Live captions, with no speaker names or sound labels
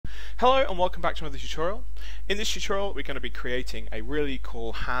Hello and welcome back to another tutorial. In this tutorial we're going to be creating a really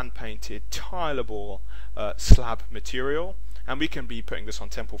cool hand-painted tillable slab material, and we can be putting this on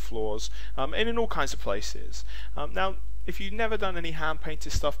temple floors and in all kinds of places. Now if you've never done any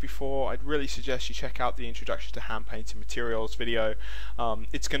hand-painted stuff before, I'd really suggest you check out the Introduction to Hand-Painted Materials video.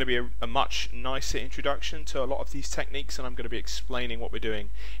 It's going to be a much nicer introduction to a lot of these techniques, and I'm going to be explaining what we're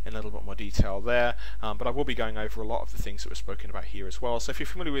doing in a little bit more detail there, but I will be going over a lot of the things that were spoken about here as well. So if you're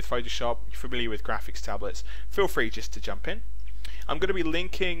familiar with Photoshop, you're familiar with graphics tablets, feel free just to jump in. I'm going to be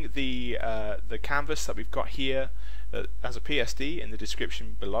linking the canvas that we've got here as a PSD in the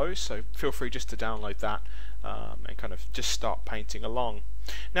description below, so feel free just to download that and kind of just start painting along.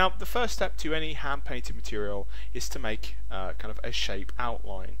 Now the first step to any hand painted material is to make kind of a shape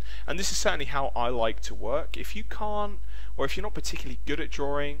outline, and this is certainly how I like to work. If you can't, or if you're not particularly good at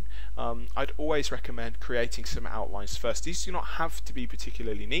drawing, I'd always recommend creating some outlines first. These do not have to be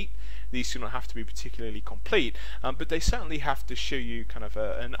particularly neat, these do not have to be particularly complete, but they certainly have to show you kind of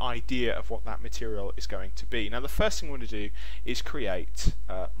an idea of what that material is going to be. Now the first thing I want to do is create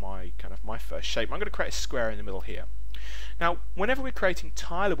my first shape. I'm going to create a square in the middle here. Now whenever we're creating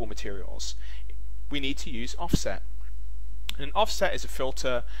tillable materials, we need to use offset. And an offset is a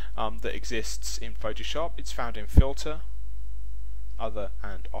filter that exists in Photoshop. It's found in Filter, Other,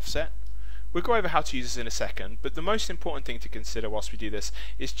 and Offset. We'll go over how to use this in a second, but the most important thing to consider whilst we do this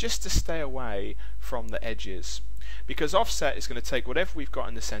is just to stay away from the edges, because offset is going to take whatever we've got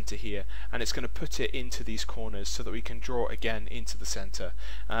in the center here and it's going to put it into these corners so that we can draw again into the center,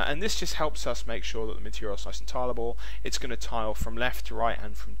 and this just helps us make sure that the material is nice and tillable. It's going to tile from left to right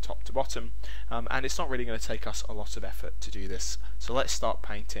and from top to bottom, and it's not really going to take us a lot of effort to do this. So let's start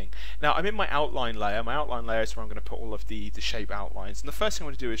painting. Now I'm in my outline layer. My outline layer is where I'm going to put all of the shape outlines, and the first thing I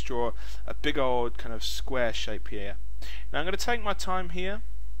want to do is draw a big old kind of square shape here. Now I'm going to take my time here.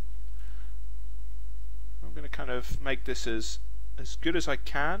 I'm going to kind of make this as good as I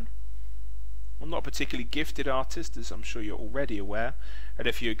can. I'm not a particularly gifted artist, as I'm sure you're already aware, and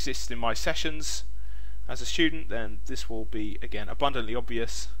if you exist in my sessions as a student, then this will be again abundantly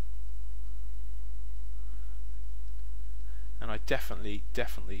obvious, and I definitely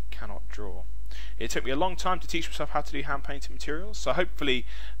cannot draw. It took me a long time to teach myself how to do hand painted materials, so hopefully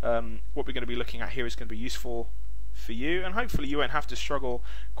what we're going to be looking at here is going to be useful for you, and hopefully you won't have to struggle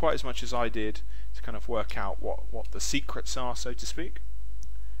quite as much as I did to kind of work out what the secrets are, so to speak.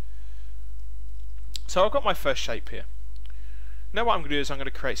 So I've got my first shape here. Now what I'm going to do is I'm going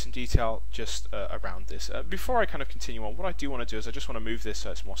to create some detail just around this. Before I kind of continue on, what I do want to do is I just want to move this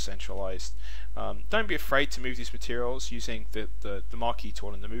so it's more centralized. Don't be afraid to move these materials using the marquee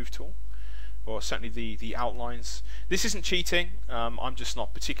tool and the move tool, or certainly the outlines. This isn't cheating. I'm just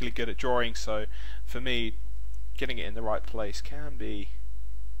not particularly good at drawing, so for me getting it in the right place can be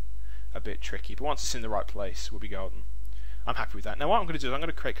a bit tricky, but once it's in the right place we'll be golden. I'm happy with that. Now what I'm going to do is I'm going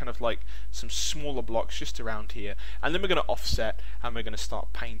to create kind of like some smaller blocks just around here, and then we're going to offset and we're going to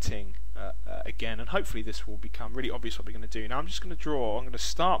start painting again, and hopefully this will become really obvious what we're going to do. Now I'm just going to draw. I'm going to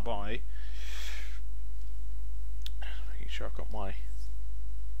start by making sure I've got my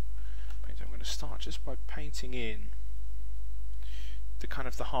paint. I'm going to start just by painting in the kind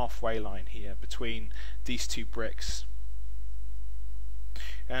of the halfway line here between these two bricks.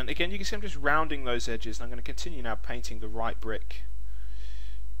 And again, you can see I'm just rounding those edges, and I'm going to continue now painting the right brick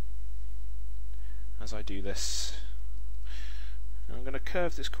as I do this. And I'm going to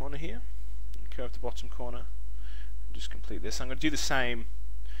curve this corner here, and curve the bottom corner, and just complete this. I'm going to do the same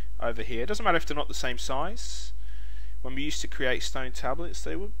over here. It doesn't matter if they're not the same size. When we used to create stone tablets,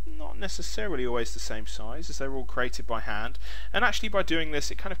 they were not necessarily always the same size, as they were all created by hand. And actually by doing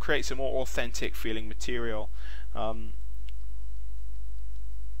this, it kind of creates a more authentic feeling material.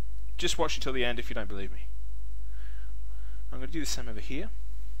 Just watch until the end if you don't believe me. I'm going to do the same over here.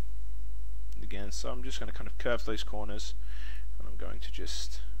 Again, so I'm just going to kind of curve those corners, and I'm going to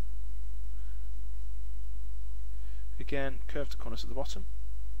just again curve the corners at the bottom.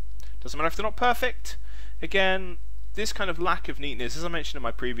 Doesn't matter if they're not perfect. Again, this kind of lack of neatness, as I mentioned in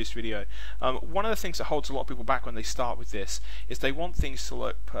my previous video, one of the things that holds a lot of people back when they start with this is they want things to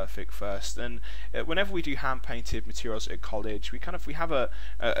look perfect first. And whenever we do hand painted materials at college, we have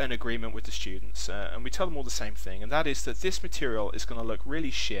an agreement with the students, and we tell them all the same thing, and that is that this material is going to look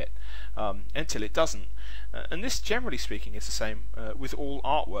really shit until it doesn't. And this, generally speaking, is the same with all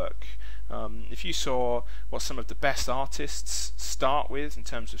artwork. If you saw what some of the best artists start with in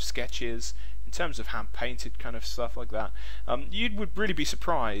terms of sketches, in terms of hand painted kind of stuff like that, you would really be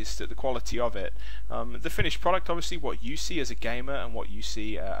surprised at the quality of it. The finished product, obviously, what you see as a gamer and what you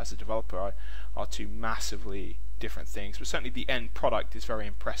see as a developer are two massively different things, but certainly the end product is very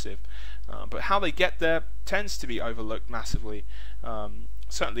impressive. But how they get there tends to be overlooked massively.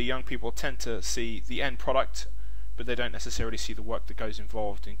 Certainly young people tend to see the end product, but they don't necessarily see the work that goes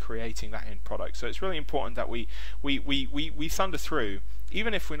involved in creating that end product. So it's really important that we thunder through,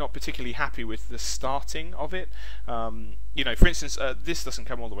 even if we're not particularly happy with the starting of it. You know, for instance, this doesn't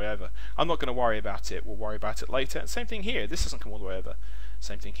come all the way over. I'm not going to worry about it. We'll worry about it later. Same thing here. This doesn't come all the way over.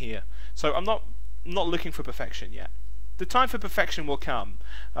 Same thing here. So I'm not looking for perfection yet. The time for perfection will come,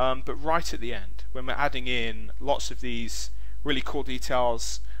 but right at the end, when we're adding in lots of these really cool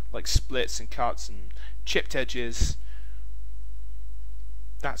details like splits and cuts and chipped edges,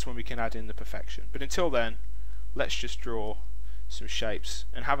 that's when we can add in the perfection. But until then, let's just draw some shapes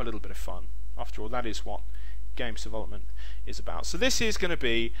and have a little bit of fun. After all, that is what games development is about. So this is going to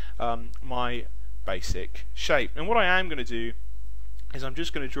be my basic shape, and what I am going to do is I'm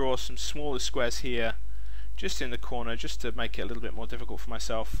just going to draw some smaller squares here just in the corner, just to make it a little bit more difficult for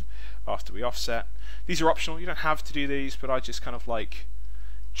myself after we offset. These are optional, you don't have to do these, but I just kind of like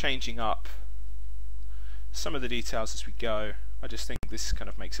changing up some of the details as we go. I just think this kind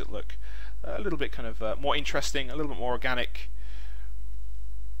of makes it look a little bit kind of more interesting, a little bit more organic,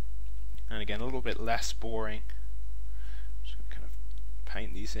 and again a little bit less boring. Just going to kind of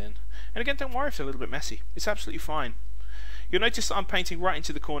paint these in, and again, don't worry if they're a little bit messy, it's absolutely fine. You'll notice that I'm painting right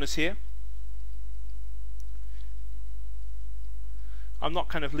into the corners here. I'm not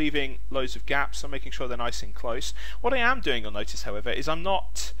kind of leaving loads of gaps, I'm making sure they're nice and close. What I am doing, you'll notice, however, is I'm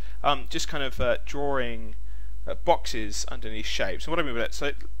not just kind of drawing boxes underneath shapes. And what I mean by that,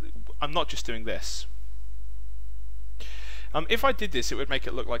 so I'm not just doing this. If I did this, it would make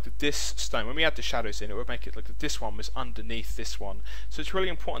it look like that this stone, when we add the shadows in, it would make it look that this one was underneath this one. So it's really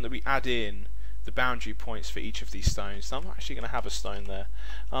important that we add in the boundary points for each of these stones. Now, I'm not actually going to have a stone there,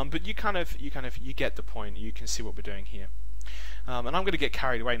 but you get the point. You can see what we're doing here. And I'm going to get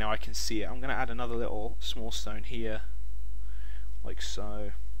carried away now. I can see it. I'm going to add another little small stone here, like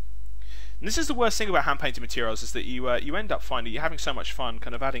so. And this is the worst thing about hand painted materials, is that you end up finding you're having so much fun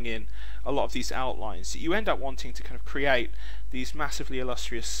kind of adding in a lot of these outlines that you end up wanting to kind of create these massively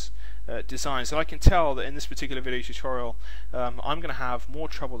illustrious designs. And I can tell that in this particular video tutorial I'm going to have more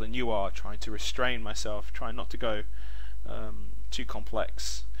trouble than you are trying to restrain myself, trying not to go too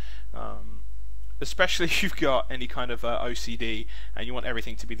complex. Especially if you've got any kind of OCD and you want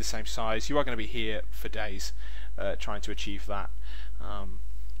everything to be the same size, you are going to be here for days trying to achieve that.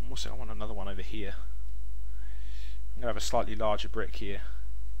 Also, I want another one over here. I'm going to have a slightly larger brick here,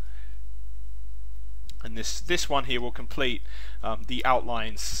 and this one here will complete the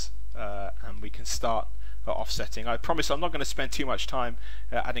outlines, and we can start offsetting. I promise I'm not going to spend too much time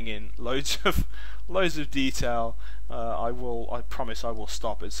adding in loads of detail. I promise I will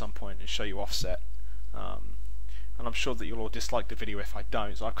stop at some point and show you offset. And I'm sure that you'll all dislike the video if I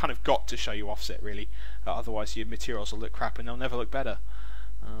don't, so I've kind of got to show you offset really, otherwise your materials will look crap and they'll never look better.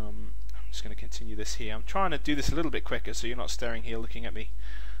 I'm just going to continue this here. I'm trying to do this a little bit quicker so you're not staring here looking at me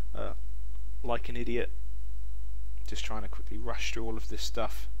like an idiot, just trying to quickly rush through all of this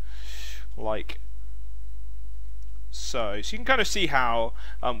stuff like so. So you can kind of see how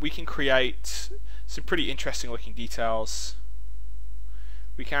we can create some pretty interesting looking details.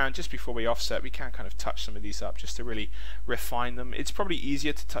 We can, just before we offset, we can kind of touch some of these up just to really refine them. It's probably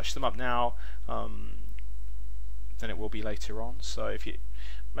easier to touch them up now than it will be later on. So if you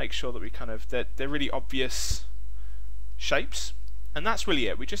make sure that we kind of, they're really obvious shapes, and that's really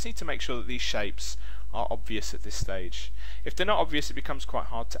it. We just need to make sure that these shapes are obvious at this stage. If they're not obvious, it becomes quite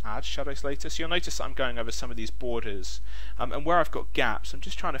hard to add shadows later. So you'll notice that I'm going over some of these borders, and where I've got gaps, I'm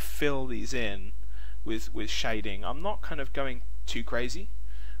just trying to fill these in with shading. I'm not kind of going too crazy.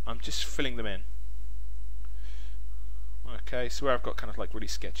 I'm just filling them in. Okay, so where I've got kind of like really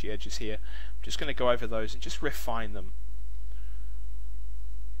sketchy edges here, I'm just going to go over those and just refine them.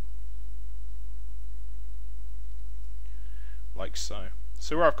 Like so.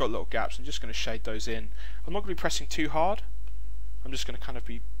 So where I've got little gaps, I'm just going to shade those in. I'm not going to be pressing too hard. I'm just going to kind of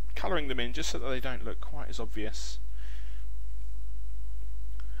be colouring them in just so that they don't look quite as obvious.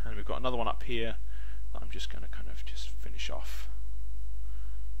 And we've got another one up here that I'm just going to kind of just finish off.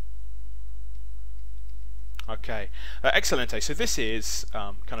 Okay, excellent. So this is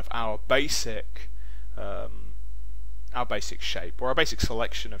kind of our basic shape, or our basic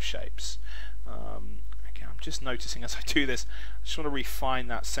selection of shapes. Again, I'm just noticing as I do this, I just want to refine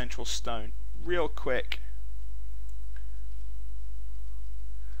that central stone real quick,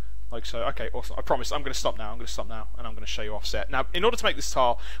 like so. Okay, awesome. I promise I'm going to stop now. I'm going to stop now, and I'm going to show you offset. Now, in order to make this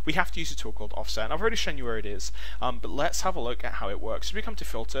tile, we have to use a tool called offset, and I've already shown you where it is. But let's have a look at how it works. So we come to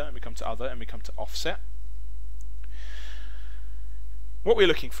filter, and we come to other, and we come to offset. what we're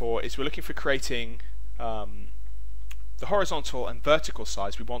looking for is we're looking for creating the horizontal and vertical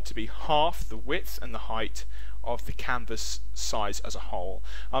size. We want to be half the width and the height of the canvas size as a whole.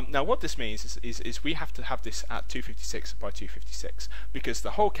 Now what this means is we have to have this at 256 by 256 because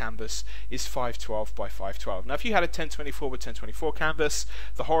the whole canvas is 512 by 512. Now if you had a 1024 by 1024 canvas,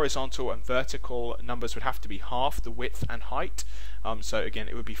 the horizontal and vertical numbers would have to be half the width and height. So again,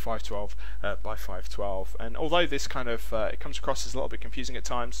 it would be 512 by 512. And although this kind of it comes across as a little bit confusing at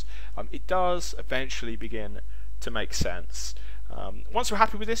times, it does eventually begin to make sense. Once we're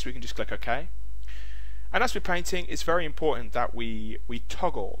happy with this, we can just click OK. And as we're painting, it's very important that we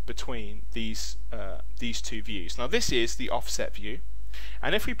toggle between these two views. Now this is the offset view,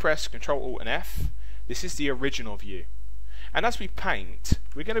 and if we press Ctrl Alt and F, this is the original view. And as we paint,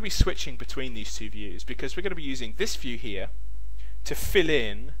 we're going to be switching between these two views because we're going to be using this view here to fill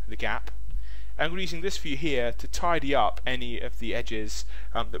in the gap, and we're using this view here to tidy up any of the edges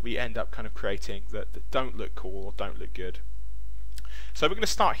that we end up kind of creating that don't look cool or don't look good. So we're going to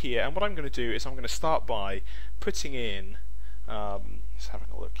start here, and what I'm going to do is I'm going to start by putting in, just having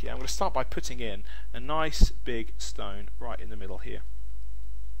a look here, I'm going to start by putting in a nice big stone right in the middle here.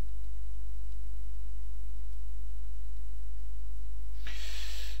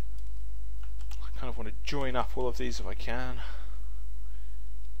 I kind of want to join up all of these if I can.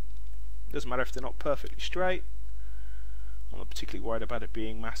 Doesn't matter if they're not perfectly straight. I'm not particularly worried about it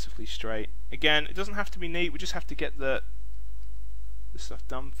being massively straight. Again, it doesn't have to be neat, we just have to get the stuff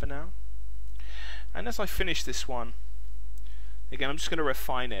done for now. And as I finish this one, again, I'm just going to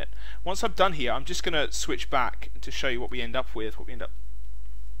refine it. Once I'm done here, I'm just going to switch back to show you what we end up with.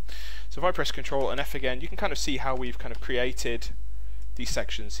 So if I press Ctrl and F again, you can kind of see how we've kind of created these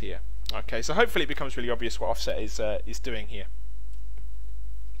sections here. Okay, so hopefully it becomes really obvious what offset is doing here.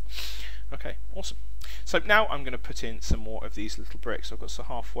 Okay, awesome. So now I'm going to put in some more of these little bricks. I've got a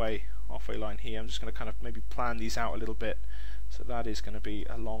halfway line here. I'm just going to kind of maybe plan these out a little bit. So that is going to be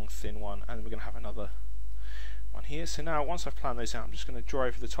a long, thin one, and we're going to have another one here. So now, once I've planned those out, I'm just going to draw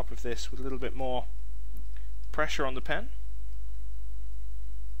over the top of this with a little bit more pressure on the pen,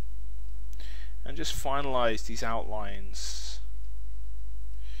 and just finalize these outlines,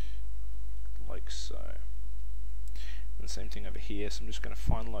 like so. And the same thing over here, so I'm just going to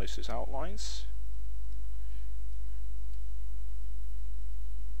finalize those outlines.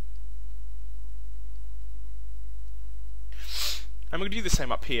 And we're going to do the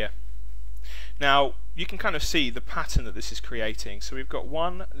same up here. Now, you can kind of see the pattern that this is creating. So we've got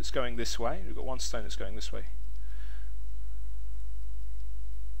one that's going this way, we've got one stone that's going this way.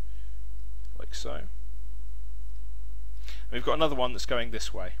 Like so. And we've got another one that's going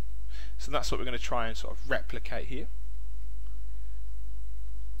this way. So that's what we're going to try and sort of replicate here.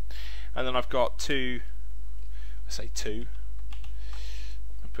 And then I've got two, I say two,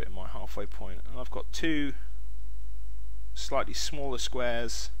 I'll put in my halfway point, and I've got two slightly smaller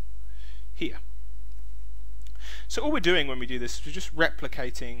squares here. So all we're doing when we do this is we're just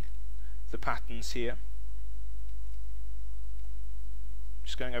replicating the patterns here.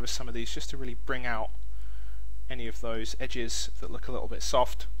 Just going over some of these just to really bring out any of those edges that look a little bit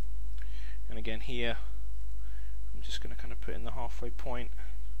soft. And again here, I'm just going to kind of put in the halfway point.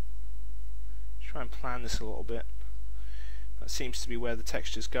 Try and plan this a little bit. That seems to be where the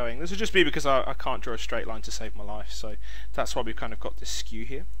texture's going. This will just be because I can't draw a straight line to save my life, so that's why we've kind of got this skew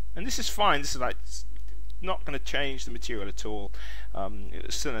here. And this is fine, this is like not going to change the material at all.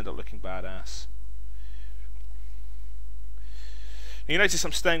 It'll still end up looking badass. And you notice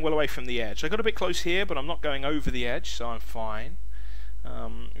I'm staying well away from the edge. I got a bit close here, but I'm not going over the edge, so I'm fine.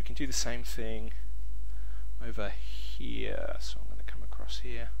 We can do the same thing over here. So I'm going to come across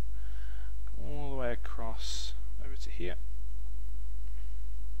here, all the way across over to here.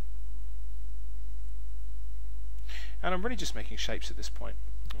 And I'm really just making shapes at this point.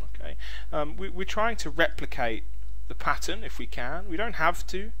 Okay, we're trying to replicate the pattern if we can. We don't have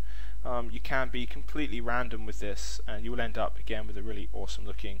to. You can be completely random with this, and you will end up again with a really awesome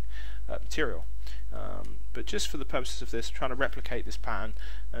looking material. But just for the purposes of this, I'm trying to replicate this pattern,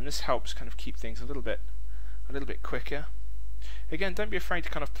 and this helps kind of keep things a little bit quicker. Again, don't be afraid to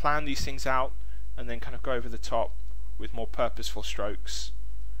kind of plan these things out, and then kind of go over the top with more purposeful strokes.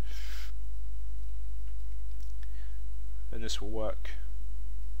 And this will work.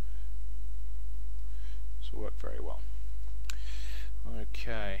 This will work very well.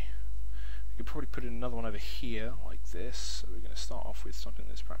 Okay. We could probably put in another one over here, like this. So we're going to start off with something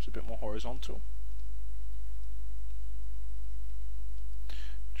that's perhaps a bit more horizontal.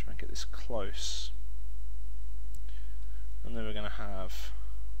 Try and get this close. And then we're going to have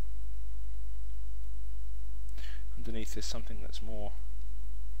underneath this something that's more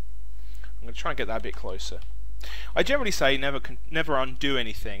going to try and get that a bit closer. I generally say never undo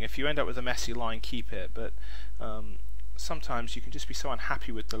anything. If you end up with a messy line, keep it, but sometimes you can just be so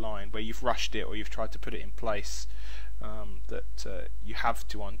unhappy with the line where you've rushed it or you've tried to put it in place that you have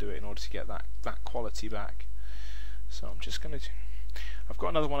to undo it in order to get that quality back. So I'm just going to... I've got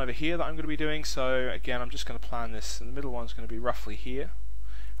another one over here that I'm going to be doing, so again I'm just going to plan this, and the middle one's going to be roughly here,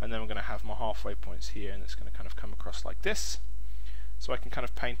 and then we're going to have my halfway points here, and it's going to kind of come across like this. So I can kind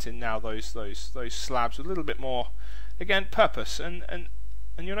of paint in now those slabs with a little bit more, again, purpose, and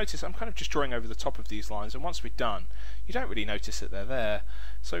you'll notice I'm kind of just drawing over the top of these lines, and once we're done you don't really notice that they're there.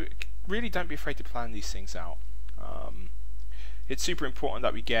 So really don't be afraid to plan these things out. It's super important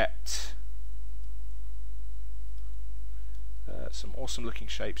that we get some awesome looking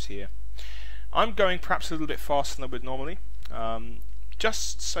shapes here. I'm going perhaps a little bit faster than I would normally,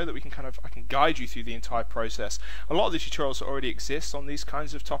 just so that I can guide you through the entire process. A lot of the tutorials already exist on these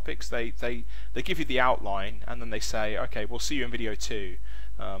kinds of topics. They give you the outline, and then they say, okay, we'll see you in video 2,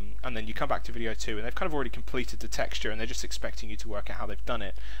 and then you come back to video 2 and they've kind of already completed the texture and they're just expecting you to work out how they've done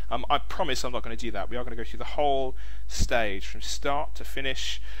it. I promise I'm not going to do that. We are going to go through the whole stage from start to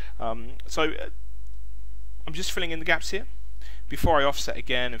finish. So I'm just filling in the gaps here before I offset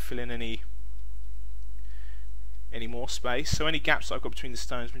again and fill in any more space. So any gaps that I've got between the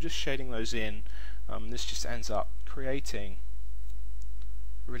stones, I'm just shading those in. This just ends up creating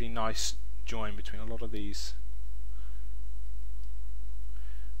a really nice join between a lot of these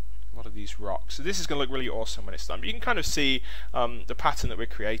rocks. So this is going to look really awesome when it's done. But you can kind of see the pattern that we're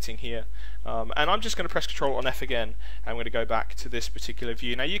creating here. And I'm just going to press Ctrl on F again, and I'm going to go back to this particular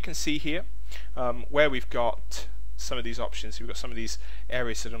view. Now you can see here where we've got some of these options. We've got some of these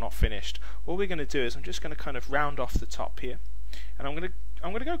areas that are not finished. All we're going to do is I'm just going to kind of round off the top here, and I'm going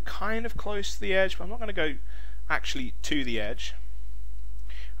to go kind of close to the edge, but I'm not going to go actually to the edge.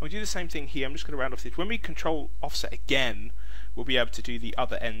 And we do the same thing here. I'm just going to round off the edge. When we Control Offset again, we'll be able to do the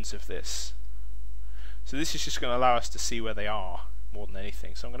other ends of this. So this is just going to allow us to see where they are more than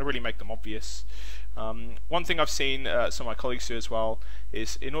anything. So I'm going to really make them obvious. One thing I've seen some of my colleagues do as well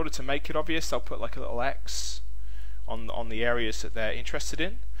is, in order to make it obvious, they'll put like a little X on the areas that they're interested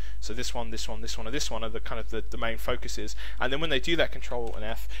in. So this one, this one, this one, and this one are the kind of the main focuses. And then when they do that Control and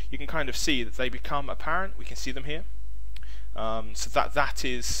F, you can kind of see that they become apparent. We can see them here. So that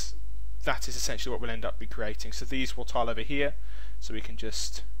is essentially what we'll end up be creating. So these will tile over here, so we can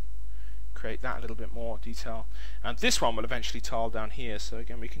just create that a little bit more detail. And this one will eventually tile down here. So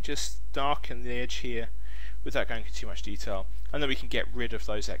again, we can just darken the edge here without going into too much detail, and then we can get rid of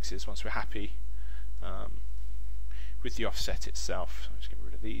those X's once we're happy with the offset itself. So I'm just getting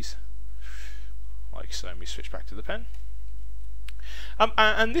rid of these like so, and we switch back to the pen.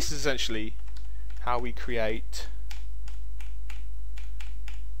 And this is essentially how we create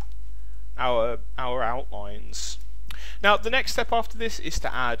our outlines. Now the next step after this is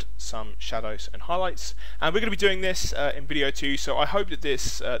to add some shadows and highlights, and we're going to be doing this in video 2, so I hope that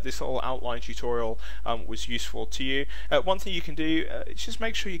this little outline tutorial was useful to you. One thing you can do is just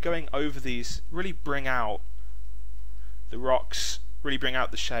make sure you're going over these, really bring out the rocks, really bring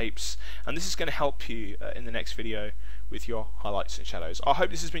out the shapes, and this is going to help you in the next video with your highlights and shadows. I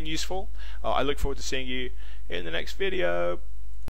hope this has been useful. I look forward to seeing you in the next video.